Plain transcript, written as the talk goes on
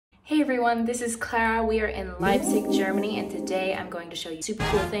Hey everyone, this is Clara. We are in Leipzig, Germany, and today I'm going to show you super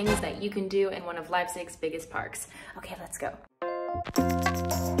cool things that you can do in one of Leipzig's biggest parks. Okay, let's go.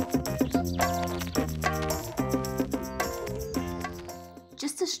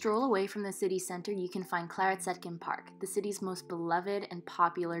 Just a stroll away from the city center, you can find Clara-Zetkin Park, the city's most beloved and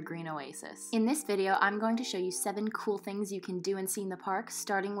popular green oasis. In this video, I'm going to show you 7 cool things you can do and see in the park,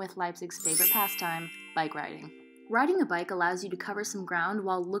 starting with Leipzig's favorite pastime, bike riding. Riding a bike allows you to cover some ground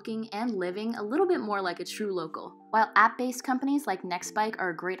while looking and living a little bit more like a true local. While app-based companies like Nextbike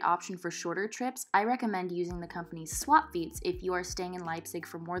are a great option for shorter trips, I recommend using the company's swap feats if you are staying in Leipzig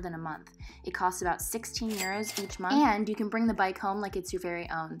for more than a month. It costs about 16 euros each month, and you can bring the bike home like it's your very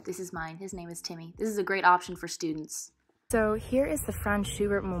own. This is mine. His name is Timmy. This is a great option for students. So here is the Franz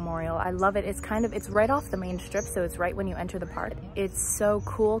Schubert Memorial. I love it. It's right off the main strip, so it's right when you enter the park. It's so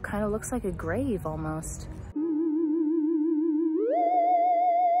cool. Kind of looks like a grave almost.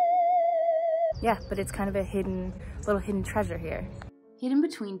 Yeah, but it's kind of a little hidden treasure here. Hidden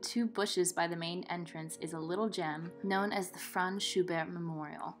between 2 bushes by the main entrance is a little gem known as the Franz Schubert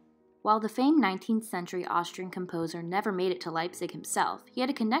Memorial. While the famed 19th century Austrian composer never made it to Leipzig himself, he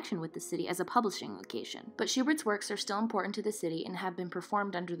had a connection with the city as a publishing location. But Schubert's works are still important to the city and have been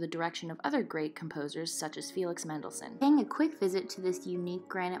performed under the direction of other great composers such as Felix Mendelssohn. Paying a quick visit to this unique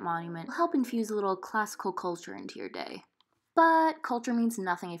granite monument will help infuse a little classical culture into your day. But culture means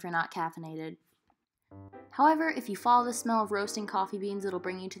nothing if you're not caffeinated. However, if you follow the smell of roasting coffee beans, it'll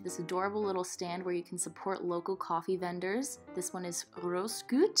bring you to this adorable little stand where you can support local coffee vendors. This one is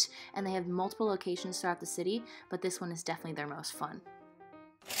Rosgut, and they have multiple locations throughout the city, but this one is definitely their most fun.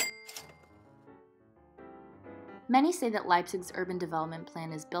 Many say that Leipzig's urban development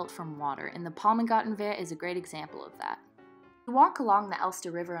plan is built from water, and the Palmengartenwehr is a great example of that. If you walk along the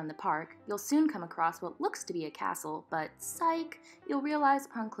Elster River in the park, you'll soon come across what looks to be a castle, but psych, you'll realize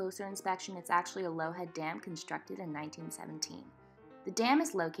upon closer inspection it's actually a low-head dam constructed in 1917. The dam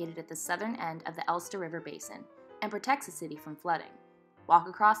is located at the southern end of the Elster River basin and protects the city from flooding. Walk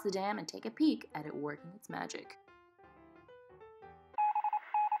across the dam and take a peek at it working its magic.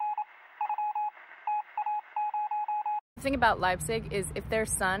 The thing about Leipzig is if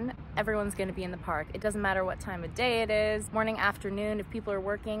there's sun, everyone's going to be in the park. It doesn't matter what time of day it is, morning, afternoon, if people are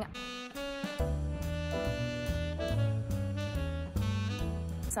working.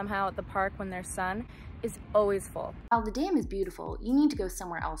 Somehow the park, when there's sun, is always full. While the dam is beautiful, you need to go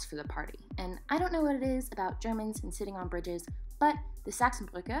somewhere else for the party. And I don't know what it is about Germans and sitting on bridges, but the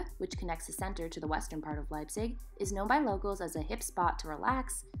Sachsenbrücke, which connects the center to the western part of Leipzig, is known by locals as a hip spot to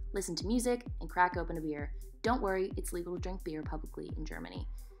relax, listen to music, and crack open a beer. Don't worry, it's legal to drink beer publicly in Germany.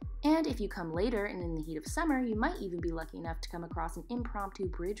 And if you come later and in the heat of summer, you might even be lucky enough to come across an impromptu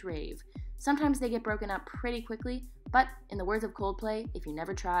bridge rave. Sometimes they get broken up pretty quickly, but in the words of Coldplay, if you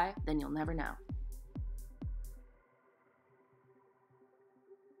never try, then you'll never know.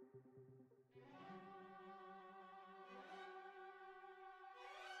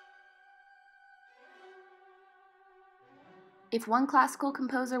 If one classical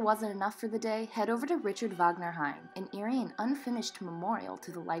composer wasn't enough for the day, head over to Richard Wagner Hain, an eerie and unfinished memorial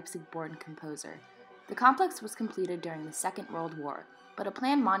to the Leipzig-born composer. The complex was completed during the Second World War, but a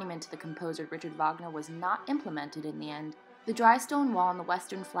planned monument to the composer Richard Wagner was not implemented in the end. The dry stone wall and the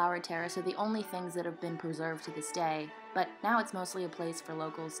western flower terrace are the only things that have been preserved to this day, but now it's mostly a place for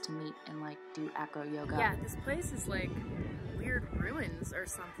locals to meet and do acro yoga. Yeah, this place is like weird ruins or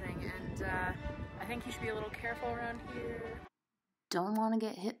something, and I think you should be a little careful around here. Don't want to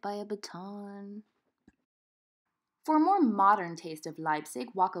get hit by a baton. For a more modern taste of Leipzig,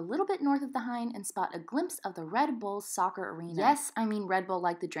 walk a little bit north of the Hain and spot a glimpse of the Red Bull soccer arena. Yes, I mean Red Bull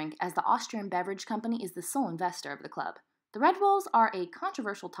like the drink, as the Austrian beverage company is the sole investor of the club. The Red Bulls are a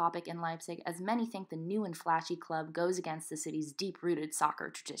controversial topic in Leipzig, as many think the new and flashy club goes against the city's deep-rooted soccer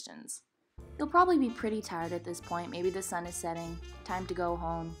traditions. You'll probably be pretty tired at this point. Maybe the sun is setting. Time to go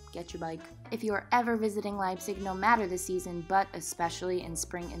home. Get your bike. If you are ever visiting Leipzig, no matter the season, but especially in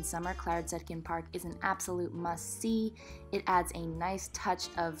spring and summer, Clara-Zetkin Park is an absolute must-see. It adds a nice touch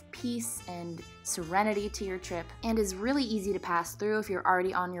of peace and serenity to your trip, and is really easy to pass through if you're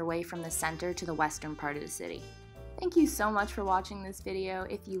already on your way from the center to the western part of the city. Thank you so much for watching this video.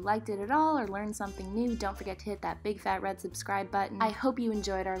 If you liked it at all or learned something new, don't forget to hit that big fat red subscribe button. I hope you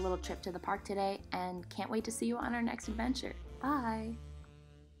enjoyed our little trip to the park today and can't wait to see you on our next adventure. Bye!